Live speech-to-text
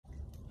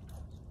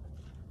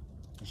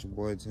It's your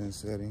boy Ten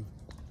Setting.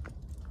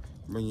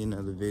 Bring you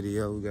another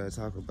video. We gotta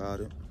talk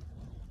about it.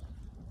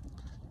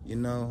 You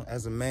know,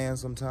 as a man,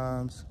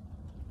 sometimes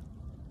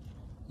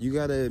you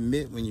gotta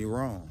admit when you're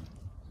wrong.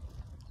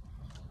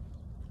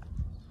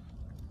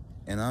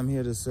 And I'm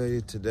here to say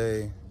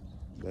today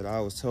that I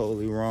was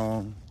totally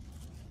wrong,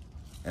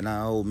 and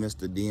I owe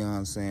Mr.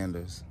 Deion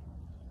Sanders,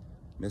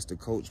 Mr.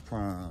 Coach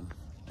Prime,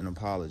 an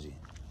apology.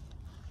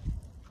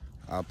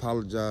 I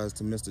apologize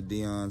to Mr.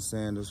 Deion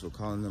Sanders for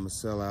calling him a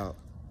sellout.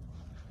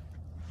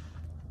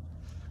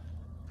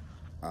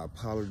 I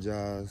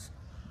apologize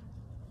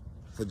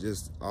for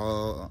just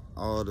all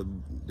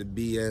the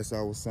BS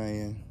I was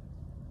saying,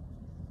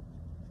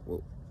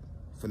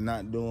 for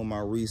not doing my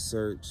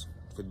research,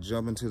 for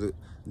jumping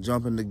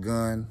the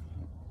gun.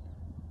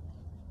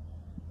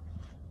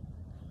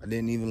 I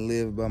didn't even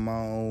live by my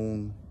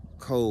own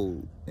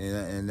code,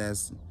 and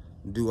that's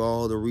do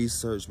all the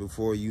research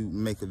before you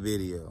make a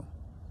video.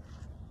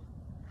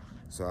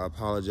 So I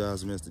apologize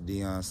to Mr.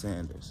 Deion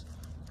Sanders.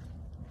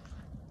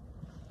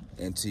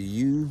 And to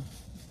you,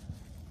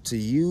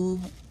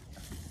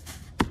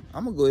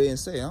 I'm gonna go ahead and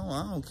say,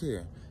 I don't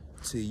care.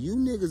 To you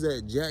niggas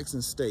at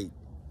Jackson State,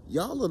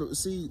 y'all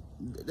see,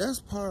 that's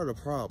part of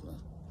the problem.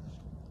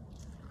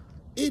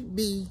 It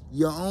be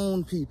your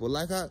own people.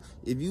 Like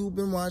if you've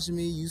been watching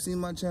me, you seen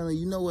my channel,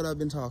 you know what I've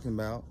been talking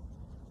about.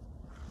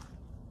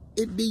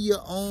 It be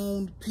your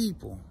own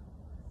people.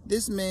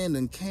 This man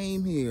done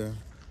came here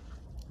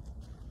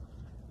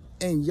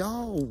and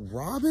y'all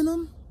robbing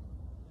him?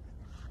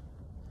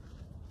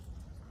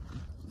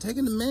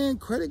 Taking the man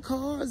credit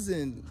cards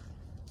and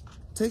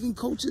taking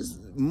coaches'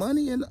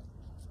 money in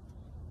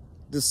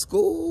the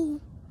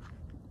school?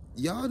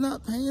 Y'all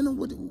not paying him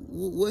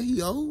what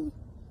he owed?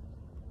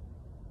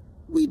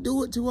 We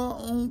do it to our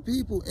own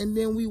people, and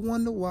then we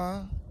wonder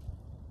why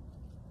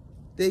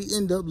they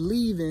end up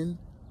leaving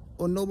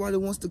or nobody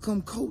wants to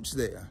come coach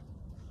there.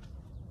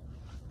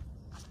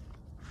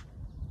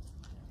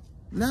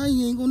 Now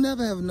you ain't gonna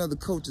never have another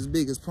coach as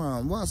big as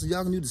Prime. Why? So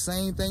y'all can do the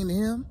same thing to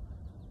him?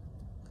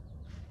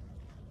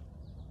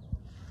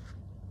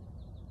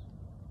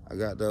 I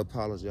got to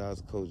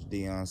apologize to Coach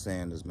Deion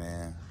Sanders,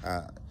 man.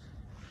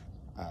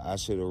 I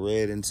should have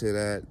read into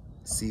that,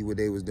 see what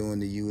they was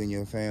doing to you and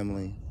your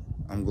family.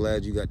 I'm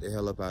glad you got the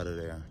hell up out of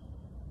there.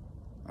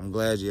 I'm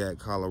glad you're at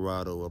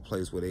Colorado, a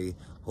place where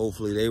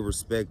hopefully they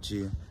respect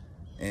you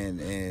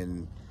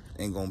and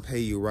gonna pay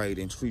you right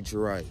and treat you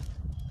right.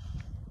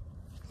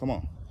 Come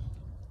on.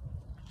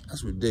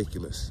 That's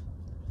ridiculous.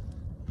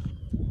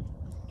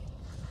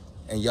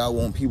 And y'all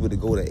want people to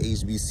go to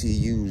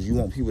HBCUs. You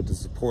want people to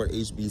support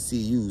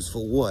HBCUs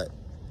for what?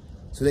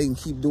 So they can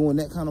keep doing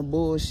that kind of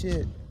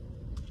bullshit?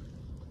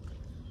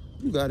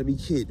 You gotta be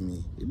kidding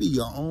me. It be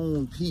your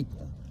own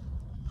people.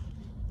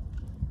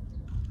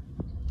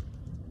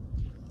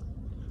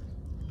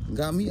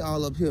 Got me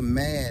all up here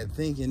mad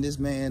thinking this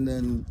man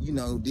done, you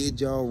know,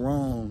 did y'all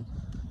wrong.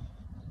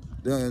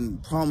 Done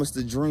promised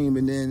a dream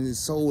and then it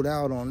sold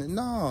out on it.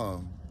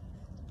 No.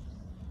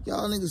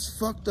 Y'all niggas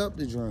fucked up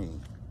the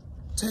dream.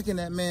 Taking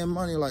that man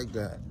money like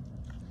that.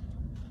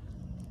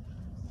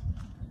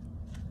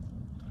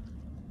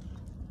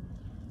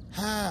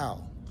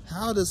 How?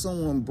 How does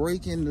someone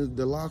break into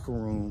the locker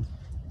room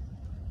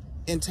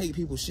and take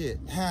people's shit?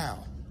 How?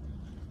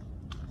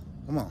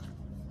 Come on.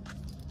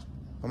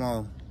 Come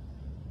on.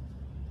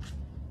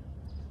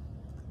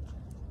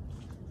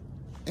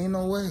 Ain't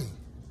no way.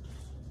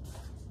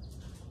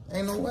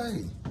 Ain't no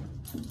way.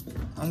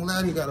 I'm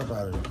glad he got up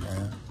out of it,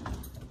 man.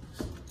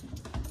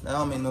 That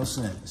don't make no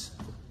sense.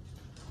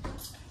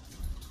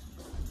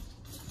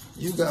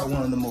 You got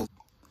one of the most...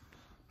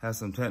 Had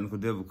some technical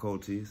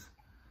difficulties.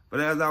 But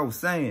as I was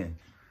saying,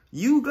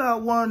 you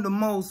got one of the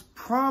most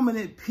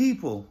prominent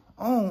people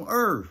on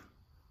earth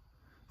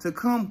to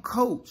come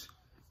coach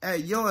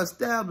at your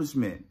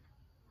establishment.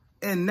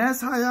 And that's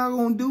how y'all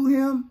gonna do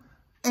him?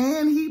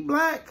 And he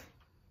black?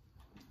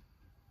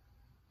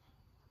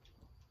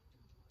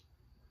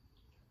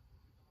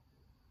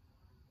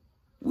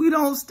 We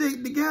don't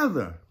stick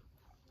together.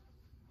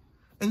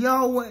 And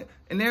y'all went,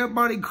 and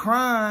everybody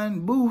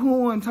crying,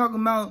 boo-hooing, talking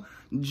about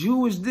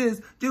Jewish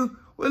this. Dude,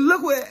 well,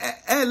 look what,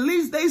 at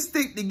least they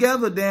stick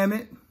together, damn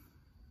it.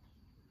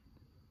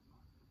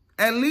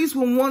 At least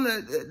when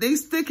they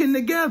sticking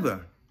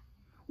together.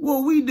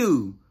 What we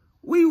do,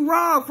 we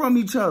rob from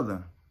each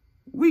other.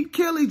 We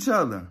kill each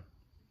other.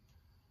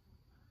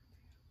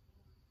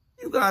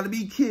 You gotta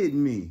be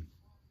kidding me.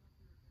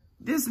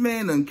 This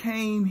man done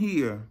came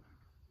here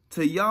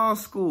to y'all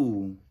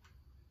school,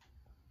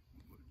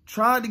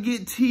 tried to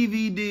get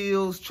TV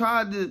deals,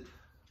 tried to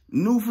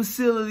new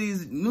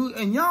facilities,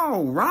 and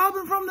y'all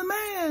robbing from the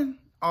man.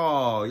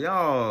 Oh,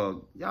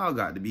 y'all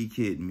got to be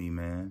kidding me,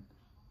 man.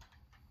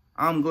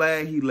 I'm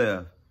glad he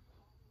left.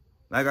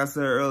 Like I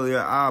said earlier,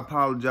 I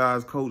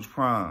apologize, Coach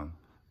Prime.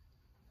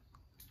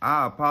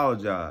 I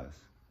apologize.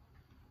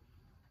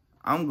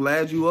 I'm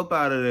glad you up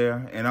out of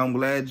there, and I'm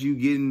glad you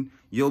getting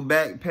your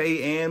back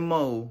pay and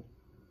more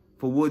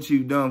for what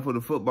you've done for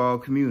the football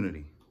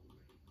community.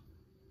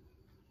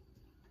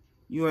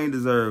 You ain't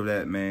deserve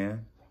that,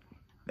 man.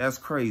 That's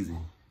crazy.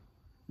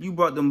 You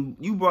brought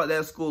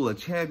that school a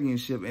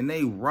championship and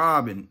they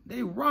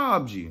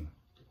robbed you.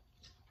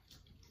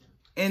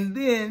 And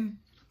then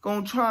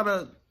gonna try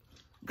to,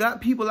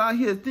 got people out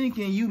here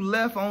thinking you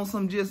left on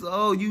some just,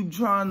 oh, you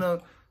trying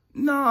to,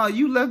 nah,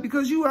 you left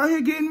because you out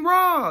here getting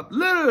robbed,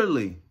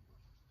 literally.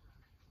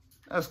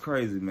 That's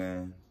crazy,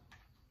 man.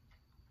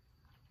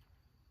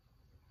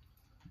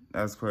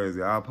 That's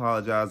crazy. I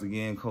apologize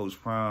again,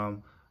 Coach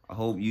Prime. I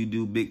hope you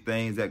do big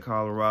things at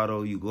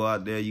Colorado. You go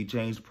out there, you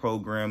change the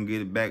program,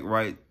 get it back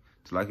right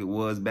to like it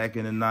was back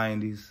in the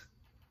 90s.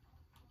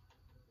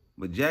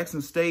 But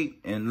Jackson State,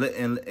 and let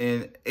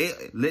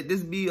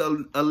this be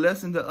a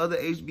lesson to other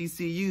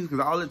HBCUs, because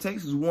all it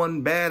takes is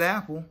one bad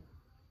apple.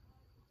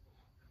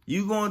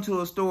 You go into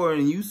a store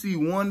and you see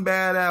one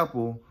bad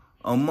apple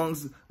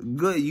amongst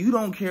good. You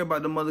don't care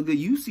about the mother good.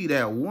 You see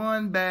that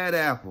one bad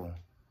apple,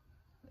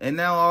 and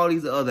now all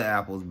these other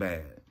apples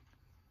bad.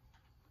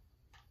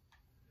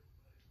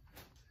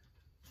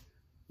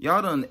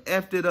 Y'all done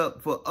effed it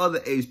up for other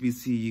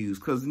HBCUs,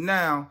 because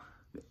now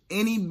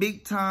any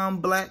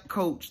big-time black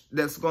coach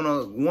that's going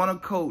to want to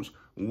coach,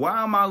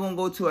 why am I going to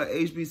go to a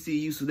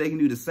HBCU so they can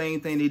do the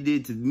same thing they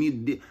did to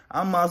me?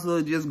 I might as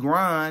well just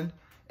grind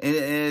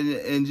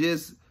and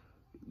just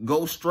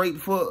go straight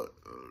for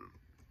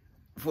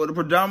the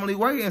predominantly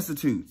white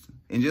institutes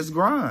and just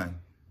grind.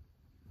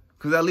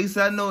 Because at least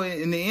I know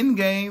in the end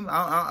game,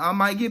 I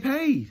might get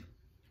paid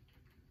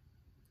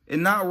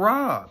and not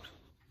robbed.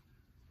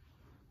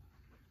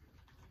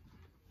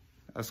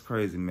 That's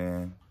crazy,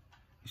 man.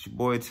 It's your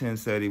boy Tim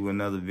Setti with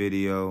another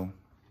video.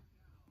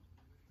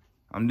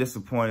 I'm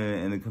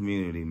disappointed in the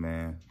community,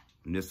 man.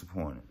 I'm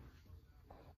disappointed.